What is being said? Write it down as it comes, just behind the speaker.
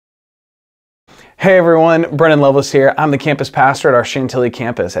Hey everyone, Brennan Lovelace here. I'm the campus pastor at our Chantilly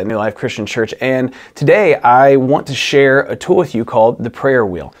campus at New Life Christian Church, and today I want to share a tool with you called the prayer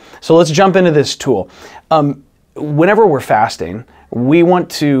wheel. So let's jump into this tool. Whenever we're fasting, we want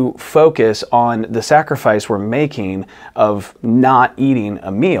to focus on the sacrifice we're making of not eating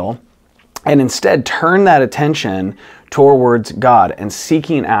a meal, and instead turn that attention towards God and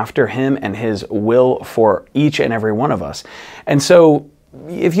seeking after Him and His will for each and every one of us. And so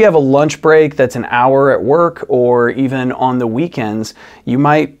if you have a lunch break that's an hour at work or even on the weekends, you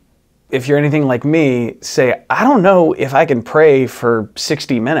might, if you're anything like me, say, I don't know if I can pray for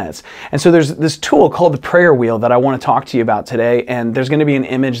 60 minutes. And so there's this tool called the prayer wheel that I want to talk to you about today. And there's going to be an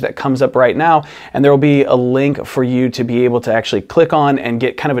image that comes up right now, and there will be a link for you to be able to actually click on and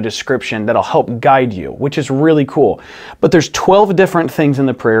get kind of a description that'll help guide you, which is really cool. But there's 12 different things in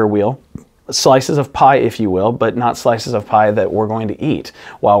the prayer wheel. Slices of pie, if you will, but not slices of pie that we're going to eat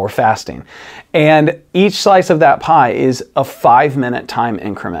while we're fasting. And each slice of that pie is a 5-minute time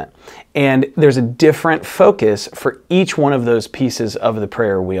increment. And there's a different focus for each one of those pieces of the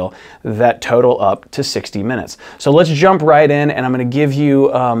prayer wheel that total up to 60 minutes. So let's jump right in, and I'm going to give you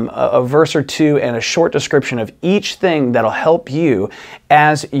a verse or two and a short description of each thing that'll help you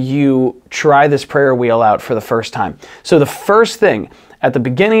as you try this prayer wheel out for the first time. So the first thing, at the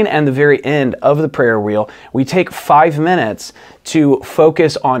beginning and the very end of the prayer wheel, we take 5 minutes to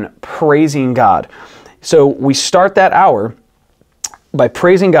focus on praising God. So we start that hour by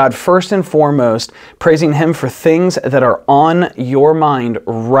praising God first and foremost, praising Him for things that are on your mind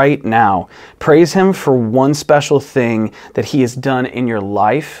right now. Praise Him for one special thing that He has done in your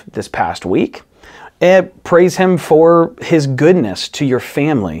life this past week. And praise Him for His goodness to your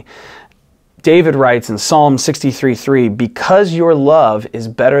family. David writes in Psalm 63:3, because your love is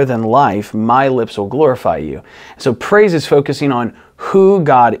better than life, my lips will glorify you. So praise is focusing on who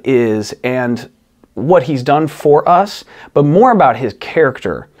God is and what He's done for us, but more about His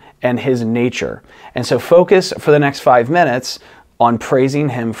character and His nature. And so focus for the next 5 minutes on praising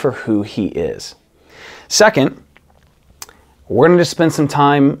Him for who He is. Second, we're going to spend some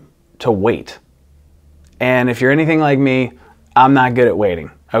time to wait. And if you're anything like me, I'm not good at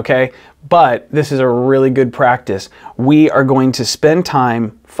waiting, okay? But this is a really good practice. We are going to spend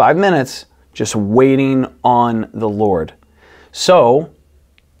time, 5 minutes, just waiting on the Lord. So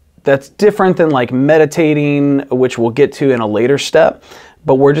that's different than like meditating, which we'll get to in a later step,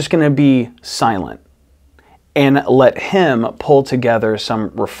 but we're just going to be silent and let Him pull together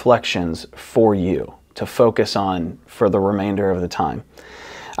some reflections for you to focus on for the remainder of the time.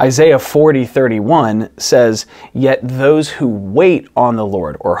 Isaiah 40:31 says, yet those who wait on the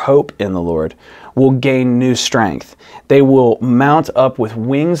Lord or hope in the Lord will gain new strength. They will mount up with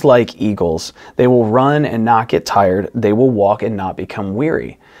wings like eagles. They will run and not get tired. They will walk and not become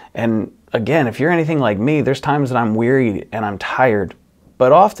weary. And again, if you're anything like me, there's times that I'm weary and I'm tired,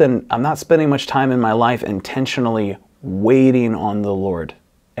 but often I'm not spending much time in my life intentionally waiting on the Lord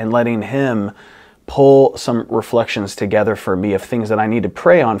and letting Him pull some reflections together for me of things that I need to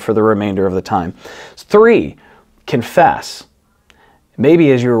pray on for the remainder of the time. 3, confess. Maybe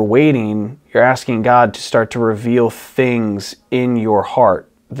as you're waiting, you're asking God to start to reveal things in your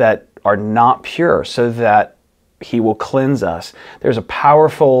heart that are not pure so that He will cleanse us. There's a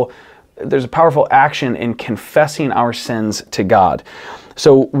powerful action in confessing our sins to God.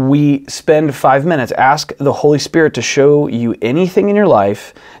 So we spend 5 minutes, ask the Holy Spirit to show you anything in your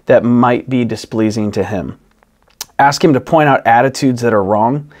life that might be displeasing to Him. Ask Him to point out attitudes that are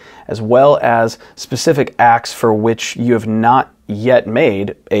wrong, as well as specific acts for which you have not yet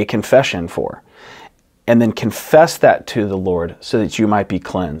made a confession for. And then confess that to the Lord so that you might be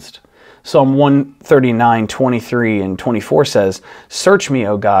cleansed. Psalm 139:23 and 24 says, search me,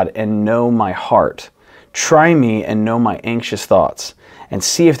 O God, and know my heart. Try me and know my anxious thoughts, and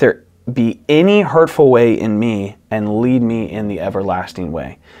see if there be any hurtful way in me, and lead me in the everlasting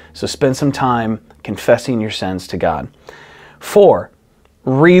way. So spend some time confessing your sins to God. 4,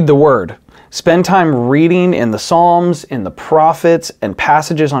 read the Word. Spend time reading in the Psalms, in the prophets, and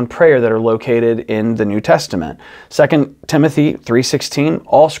passages on prayer that are located in the New Testament. 2 Timothy 3:16,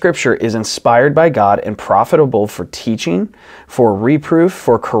 all Scripture is inspired by God and profitable for teaching, for reproof,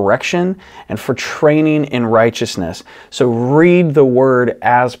 for correction, and for training in righteousness. So read the Word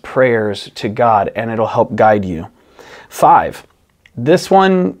as prayers to God, and it'll help guide you. 5, this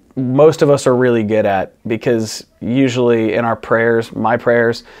one most of us are really good at, because usually in our prayers, my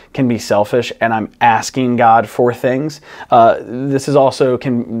prayers can be selfish and I'm asking God for things. This is also,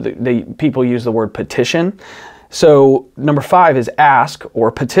 people use the word petition. So number 5 is ask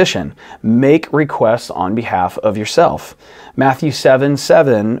or petition. Make requests on behalf of yourself. Matthew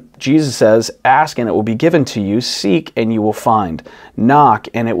 7:7, Jesus says, ask and it will be given to you, seek and you will find, knock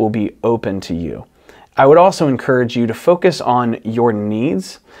and it will be open to you. I would also encourage you to focus on your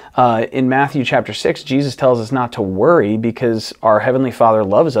needs. In Matthew chapter 6, Jesus tells us not to worry because our Heavenly Father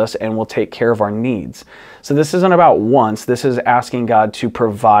loves us and will take care of our needs. So this isn't about wants, this is asking God to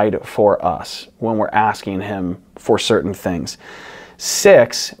provide for us when we're asking Him for certain things.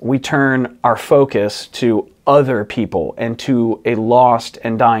 6, we turn our focus to other people and to a lost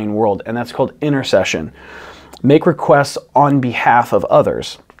and dying world, and that's called intercession. Make requests on behalf of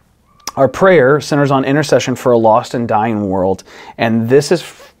others. Our prayer centers on intercession for a lost and dying world, and this is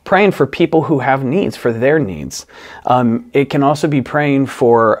praying for people who have needs, for their needs. It can also be praying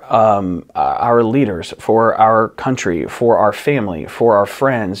for our leaders, for our country, for our family, for our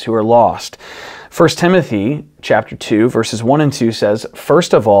friends who are lost. 1 Timothy chapter 2, verses 1 and 2 says,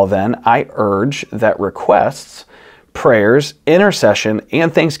 first of all then, I urge that requests, prayers, intercession,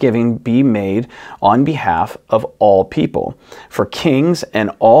 and thanksgiving be made on behalf of all people, for kings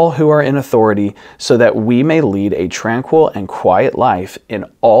and all who are in authority, so that we may lead a tranquil and quiet life in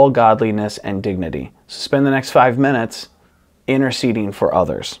all godliness and dignity. So spend the next 5 minutes interceding for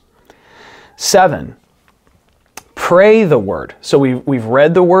others. 7, pray the word. So we've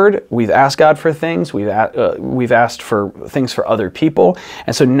read the word, we've asked God for things, we've asked for things for other people,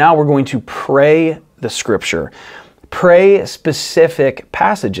 and so now we're going to pray the scripture. Pray specific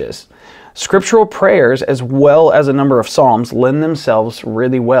passages. Scriptural prayers, as well as a number of psalms, lend themselves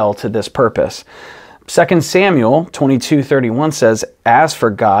really well to this purpose. 2 Samuel 22:31 says, as for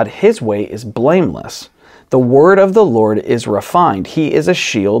God, His way is blameless. The word of the Lord is refined. He is a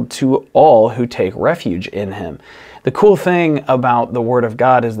shield to all who take refuge in Him. The cool thing about the Word of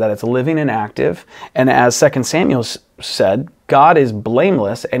God is that it's living and active, and as 2 Samuel said, God is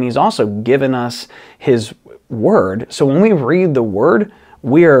blameless, and He's also given us His Word. So when we read the Word,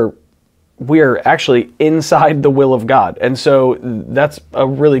 we are actually inside the will of God. And so that's a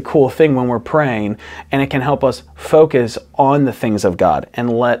really cool thing when we're praying, and it can help us focus on the things of God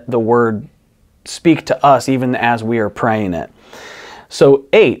and let the Word speak to us even as we are praying it. So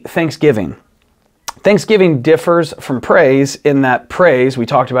 8, thanksgiving. Thanksgiving differs from praise in that praise, we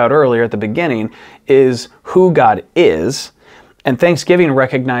talked about earlier at the beginning, is who God is, and thanksgiving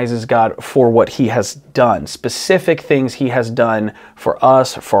recognizes God for what He has done, specific things He has done for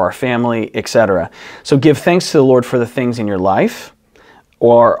us, for our family, etc. So give thanks to the Lord for the things in your life,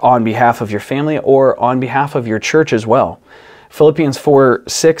 or on behalf of your family, or on behalf of your church as well. Philippians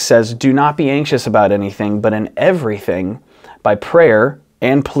 4:6 says, do not be anxious about anything, but in everything, by prayer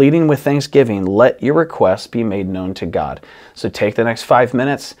and pleading with thanksgiving, let your requests be made known to God. So take the next 5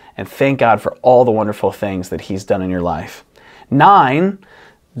 minutes and thank God for all the wonderful things that He's done in your life. 9,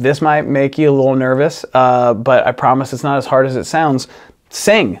 this might make you a little nervous, but I promise it's not as hard as it sounds.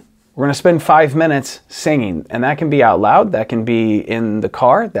 Sing. We're going to spend 5 minutes singing, and that can be out loud, that can be in the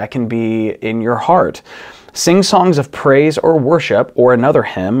car, that can be in your heart. Sing songs of praise or worship, or another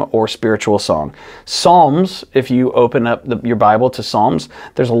hymn or spiritual song. Psalms, if you open up your Bible to Psalms,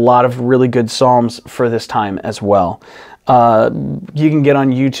 there's a lot of really good Psalms for this time as well. You can get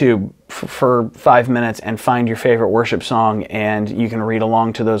on YouTube for 5 minutes and find your favorite worship song, and you can read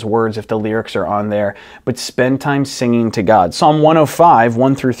along to those words if the lyrics are on there, but spend time singing to God. Psalm 105,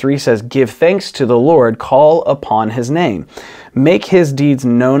 1-3 says, give thanks to the Lord, call upon His name. Make His deeds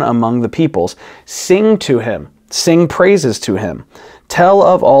known among the peoples. Sing to Him, sing praises to Him. Tell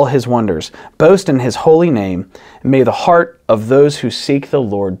of all His wonders, boast in His holy name. May the heart of those who seek the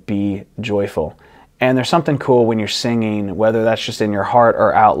Lord be joyful. And there's something cool when you're singing, whether that's just in your heart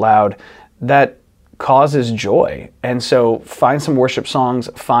or out loud, that causes joy. And so find some worship songs,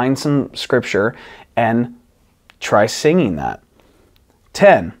 find some scripture, and try singing that.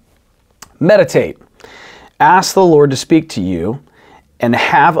 10, meditate. Ask the Lord to speak to you, and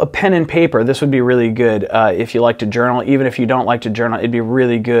have a pen and paper. This would be really good if you like to journal. Even if you don't like to journal, it'd be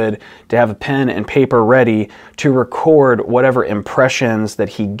really good to have a pen and paper ready to record whatever impressions that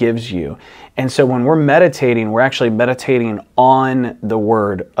He gives you. And so when we're meditating, we're actually meditating on the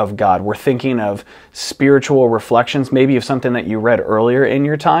Word of God. We're thinking of spiritual reflections, maybe of something that you read earlier in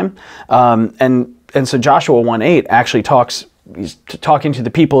your time. And so Joshua 1:8 actually he's talking to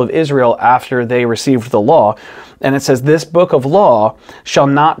the people of Israel after they received the law. And it says, this book of law shall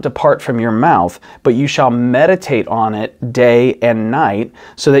not depart from your mouth, but you shall meditate on it day and night,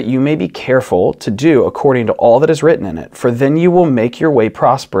 so that you may be careful to do according to all that is written in it. For then you will make your way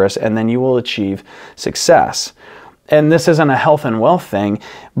prosperous, and then you will achieve success. And this isn't a health and wealth thing,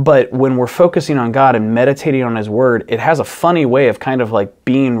 but when we're focusing on God and meditating on His Word, it has a funny way of kind of like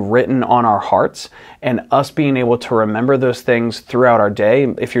being written on our hearts and us being able to remember those things throughout our day.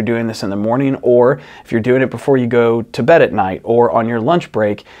 If you're doing this in the morning, or if you're doing it before you go to bed at night or on your lunch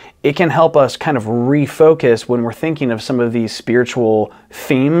break, it can help us kind of refocus when we're thinking of some of these spiritual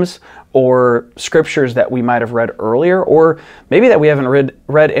themes or scriptures that we might have read earlier, or maybe that we haven't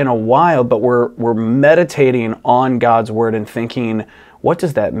read in a while, but we're meditating on God's Word and thinking, what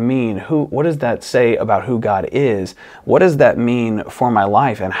does that mean? What does that say about who God is? What does that mean for my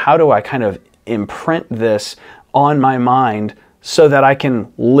life? And how do I kind of imprint this on my mind so that I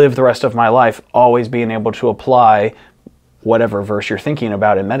can live the rest of my life always being able to apply whatever verse you're thinking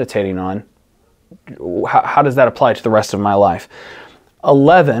about and meditating on? How does that apply to the rest of my life?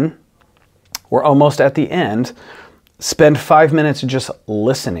 11, we're almost at the end. Spend 5 minutes just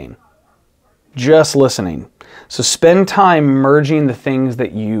listening. Just listening. So spend time merging the things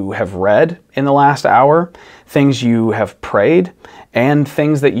that you have read in the last hour, things you have prayed, and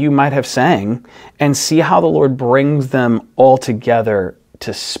things that you might have sang, and see how the Lord brings them all together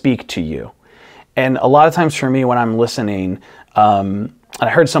to speak to you. And a lot of times for me when I'm listening, and I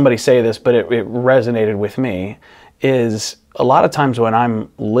heard somebody say this, but it resonated with me, is a lot of times when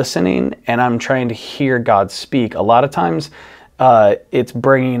I'm listening and I'm trying to hear God speak, a lot of times it's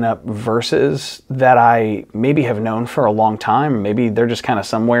bringing up verses that I maybe have known for a long time. Maybe they're just kind of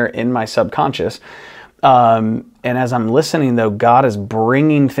somewhere in my subconscious. And as I'm listening, though, God is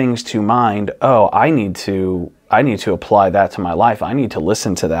bringing things to mind. Oh, I need to apply that to my life. I need to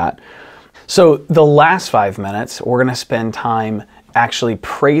listen to that. So the last 5 minutes, we're going to spend time actually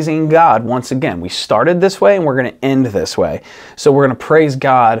praising God once again. We started this way and we're going to end this way. So we're going to praise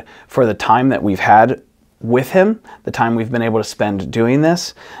God for the time that we've had with Him, the time we've been able to spend doing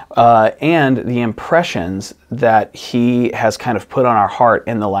this, and the impressions that He has kind of put on our heart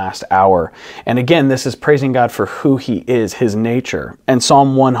in the last hour. And again, this is praising God for who He is, His nature. And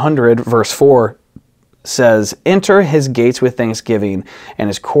Psalm 100 verse 4 says, "Enter His gates with thanksgiving and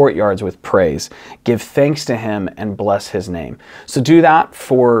His courtyards with praise. Give thanks to Him and bless His name." So do that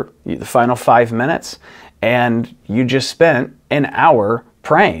for the final 5 minutes, and you just spent an hour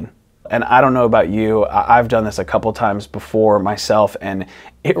praying. And I don't know about you, I've done this a couple times before myself, and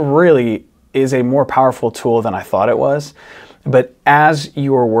it really is a more powerful tool than I thought it was. But as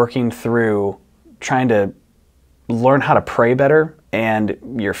you are working through trying to learn how to pray better, and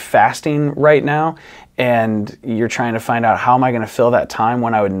you're fasting right now, and you're trying to find out, how am I going to fill that time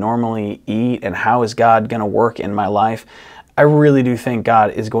when I would normally eat, and how is God going to work in my life? I really do think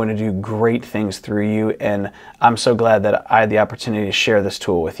God is going to do great things through you, and I'm so glad that I had the opportunity to share this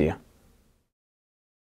tool with you.